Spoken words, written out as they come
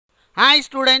Hi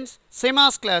students,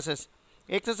 SEMAS classes.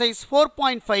 Exercise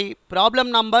 4.5, problem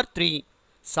number 3.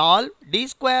 Solve d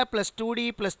square plus 2d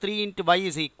plus 3 into y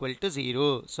is equal to 0.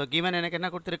 So given எனக்கு என்ன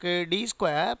கொடுத்திருக்கு d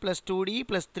square plus 2d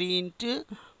plus 3 into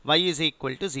y is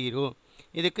equal to 0.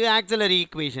 இதுக்கு auxiliary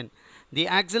equation. The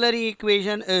auxiliary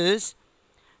equation is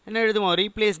என்ன எழுதுவோம்?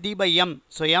 Replace d by m.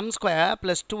 So m square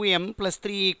plus 2m plus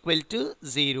 3 equal to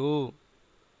 0.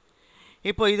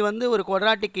 இப்போ இது வந்து ஒரு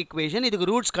quadratic equation. இதுக்கு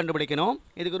ரூட்ஸ் கண்டுபிடிக்கணும்.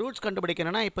 இதுக்கு ரூட்ஸ்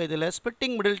கண்டுபிடிக்கணும்னா இப்போ இதில்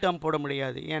ஸ்பிளிட்டிங் மிடில் டேர்ம் போட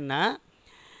முடியாது. ஏன்னா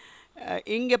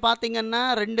இங்கே பார்த்தீங்கன்னா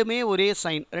ரெண்டுமே ஒரே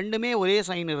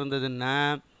சைன் இருந்ததுன்னா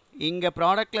இங்கே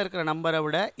ப்ராடக்டில் இருக்கிற நம்பரை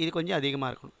விட இது கொஞ்சம்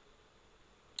அதிகமாக இருக்கணும்.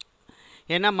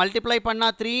 ஏன்னா மல்டிப்ளை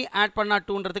பண்ணால் 3 ஆட் பண்ணால்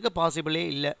 2ன்றதுக்கு பாசிபிளே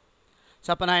இல்லை.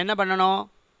 ஸோ அப்போ நான் என்ன பண்ணணும்?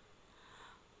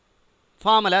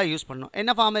 ஃபார்முலா யூஸ் பண்ணணும்.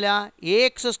 என்ன formula?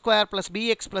 ax square plus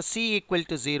bx plus c equal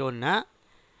to 0ன்னா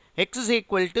x is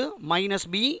equal to minus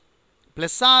b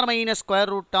plus or minus square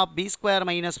root of b square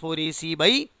minus 4ac by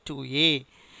 2a.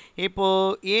 இப்போ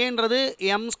aன்றது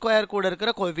m square கூட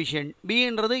இருக்கிற coefficient,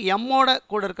 bன்றது m ஓட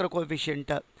கூட இருக்கிற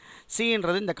coefficient,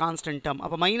 cன்றது இந்த constant term.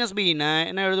 அப்போ minus பின்னா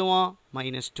என்ன எழுதுவோம்?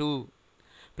 -2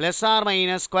 plus or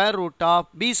minus square root of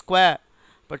b square.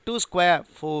 இப்போ 2 square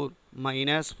 4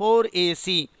 minus 4ac.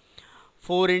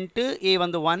 4 into a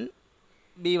வந்து 1,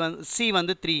 b வந்து c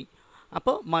வந்து 3.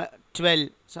 அப்போ 12.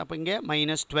 ஸோ அப்போ இங்கே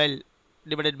 -12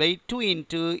 divided by 2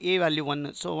 into a value 1.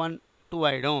 So 1 2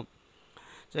 ஆகிடும்.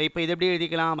 ஸோ இப்போ இது எப்படி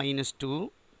எழுதிக்கலாம்? -2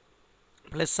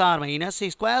 plus R minus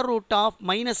square root of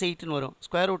 -8ன்னு வரும்.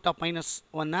 ஸ்கொயர் ரூட் ஆஃப்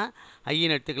 -1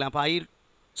 ஐன்னு எடுத்துக்கலாம். அப்போ i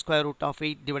square root of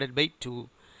 8 divided by 2.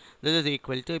 this is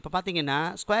equal to இப்போ பார்த்தீங்கன்னா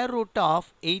ஸ்கொயர் ரூட்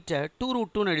ஆஃப் 8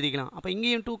 2√2ன்னு எழுதிக்கலாம். அப்போ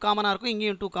இங்கேயும் 2 காமனாக இருக்கும்,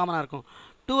 இங்கேயும் 2 காமனாக இருக்கும்.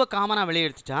 2வை காமனாக வெளியே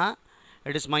எடுத்துட்டா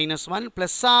it is -1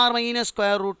 plus or minus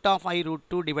square root of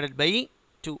i√2 divided by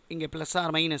 2. இங்கே plus or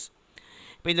minus.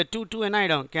 இப்போ இந்த 2 என்ன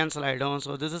ஆகிடும்? கேன்சல் ஆகிடும்.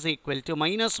 So this is equal to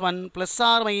 -1 plus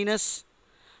or minus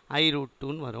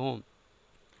i√2ன்னு வரும்.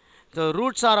 So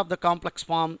roots R of the complex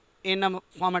form என்ன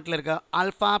ஃபார்மேட்டில் இருக்க?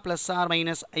 ஆல்ஃபா ப்ளஸ் ஆர்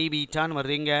மைனஸ் ஐ பீட்டான்னு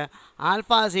வருது. இங்கே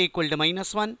alpha is equal to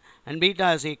 -1 and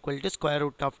beta is equal to square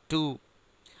root of 2.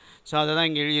 So அதை தான்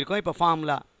இங்கே எழுதியிருக்கோம். இப்போ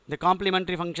formula the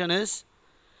complimentary function is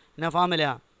என்ன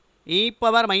formula? e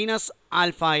power minus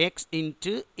alpha x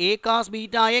into a cos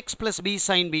beta x plus b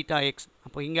sin beta x.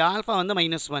 அப்போ இங்கே alpha வந்து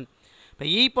 -1. இப்போ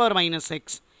e power minus x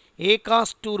a cos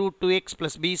 2√2x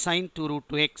plus b sin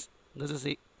 2√2x. this is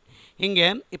it. இங்கே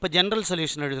இப்போ general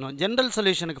solution எழுதணும். General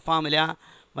சொல்யூஷனுக்கு formula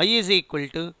y is equal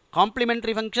to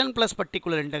complimentary function plus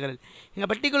particular integral. இங்கே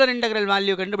particular integral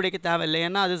value கண்டுபிடிக்க தேவையில்லை,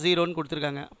 ஏன்னா அது 0ன்னு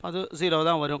கொடுத்துருக்காங்க. அப்போ அது 0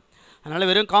 தான் வரும். அதனால்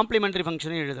வெறும் காம்ப்ளிமெண்ட்ரி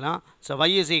ஃபங்க்ஷனே எழுதலாம். So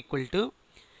y is equal to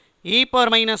e power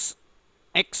minus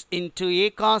x into a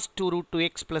cos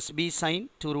 2√2x plus b sin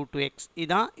 2√2x.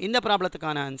 இதான் இந்த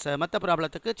ப்ராப்ளத்துக்கான ஆன்சர். மற்ற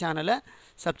ப்ராப்ளத்துக்கு சேனலை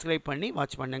சப்ஸ்கிரைப் பண்ணி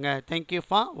வாட்ச் பண்ணுங்கள். தேங்க்யூ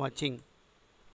ஃபார் வாட்சிங்.